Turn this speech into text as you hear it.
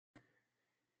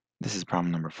This is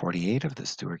problem number 48 of the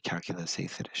Stewart Calculus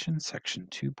 8th edition, section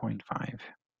 2.5.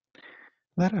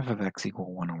 Let f of x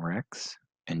equal 1 over x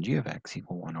and g of x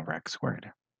equal 1 over x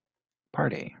squared.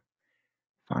 Part A.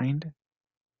 Find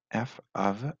f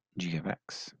of g of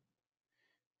x.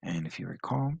 And if you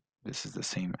recall, this is the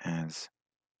same as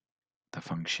the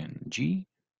function g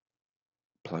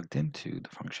plugged into the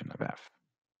function of f.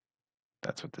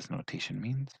 That's what this notation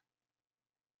means.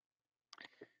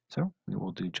 So we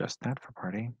will do just that for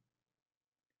part A.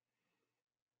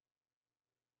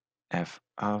 F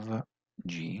of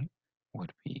g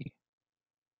would be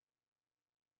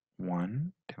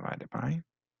 1 divided by,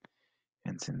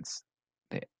 and since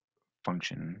the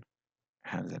function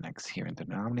has an x here in the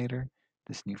denominator,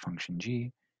 this new function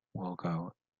g will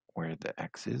go where the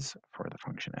x is for the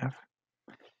function f,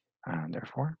 and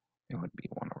therefore it would be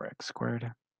 1 over x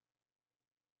squared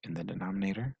in the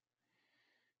denominator.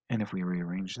 And if we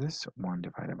rearrange this, 1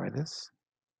 divided by this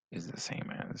is the same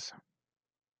as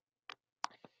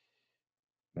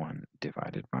 1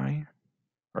 divided by,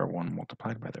 or 1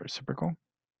 multiplied by the reciprocal.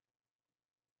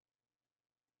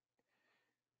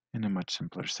 In a much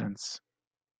simpler sense,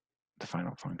 the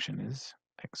final function is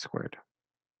x squared.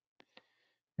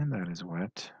 And that is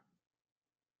what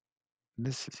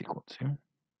this is equal to,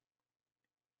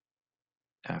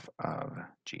 f of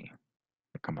g,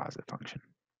 the composite function.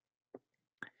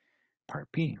 Part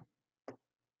B.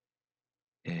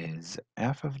 Is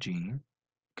f of g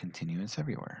continuous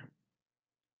everywhere?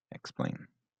 Explain.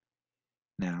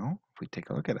 Now, if we take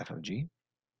a look at f of g,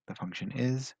 the function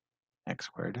is x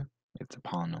squared. It's a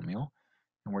polynomial,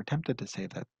 and we're tempted to say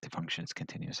that the function is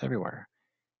continuous everywhere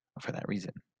for that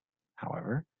reason.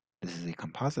 However, this is a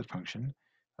composite function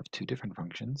of two different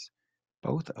functions,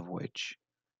 both of which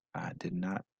did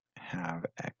not have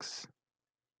x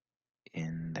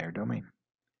in their domain.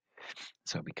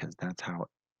 So because that's how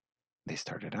they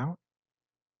started out,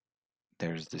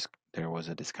 there was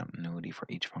a discontinuity for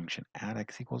each function at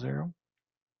x equals 0,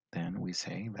 then we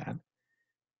say that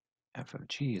f of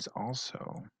g is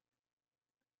also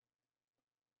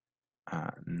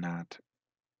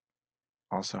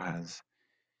has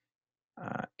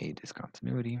a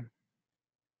discontinuity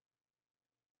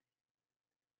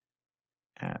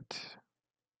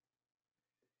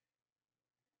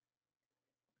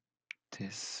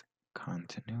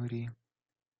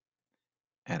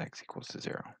at x equals to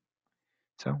 0.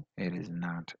 So it is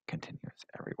not continuous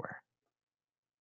everywhere.